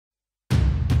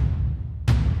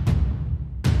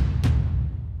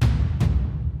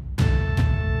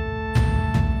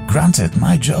Granted,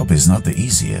 my job is not the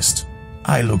easiest.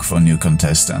 I look for new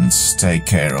contestants, take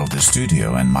care of the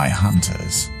studio and my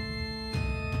hunters.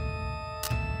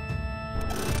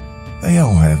 They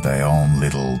all have their own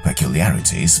little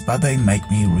peculiarities, but they make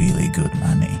me really good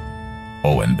money.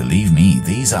 Oh, and believe me,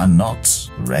 these are not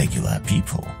regular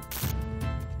people.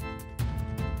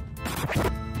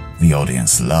 The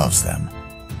audience loves them.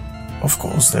 Of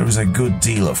course, there is a good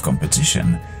deal of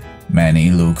competition.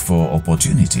 Many look for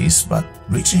opportunities, but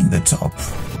reaching the top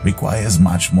requires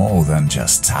much more than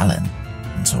just talent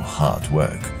and so hard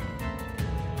work.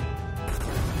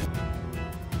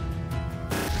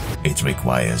 It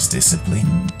requires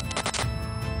discipline,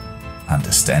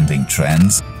 understanding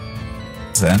trends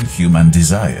and human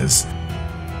desires.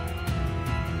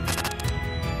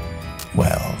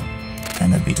 Well,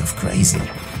 and a bit of crazy.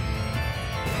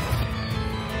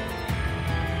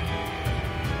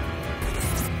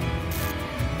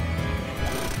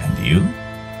 And you?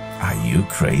 Are you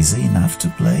crazy enough to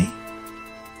play?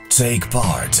 Take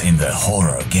part in the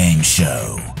horror game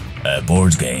show. A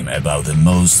board game about the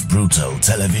most brutal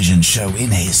television show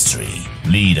in history.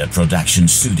 Lead a production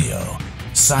studio,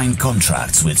 sign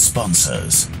contracts with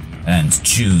sponsors, and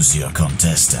choose your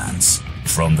contestants.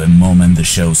 From the moment the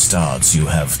show starts, you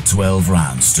have 12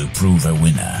 rounds to prove a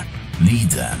winner. Lead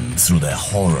them through the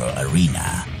horror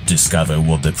arena. Discover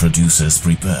what the producers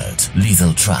prepared.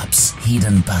 Lethal traps,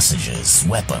 hidden passages,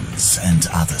 weapons, and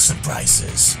other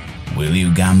surprises. Will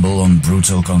you gamble on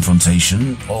brutal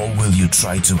confrontation, or will you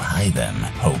try to hide them,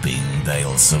 hoping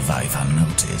they'll survive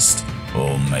unnoticed?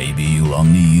 Or maybe you'll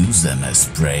only use them as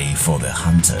prey for the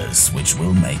hunters, which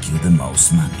will make you the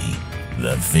most money.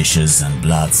 The vicious and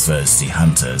bloodthirsty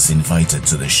hunters invited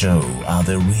to the show are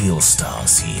the real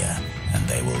stars here, and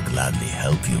they will gladly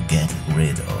help you get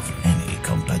rid of any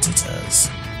competitors.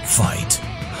 Fight,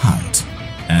 hunt,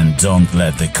 and don't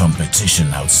let the competition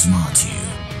outsmart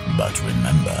you. But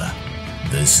remember,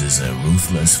 this is a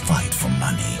ruthless fight for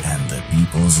money and the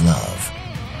people's love.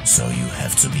 So you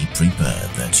have to be prepared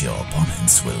that your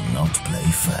opponents will not play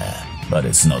fair. But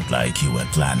it's not like you were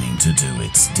planning to do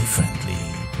it differently,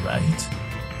 right?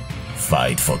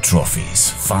 Fight for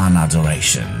trophies, fan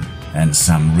adoration, and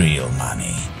some real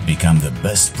money. Become the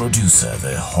best producer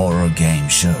the horror game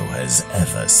show has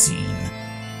ever seen.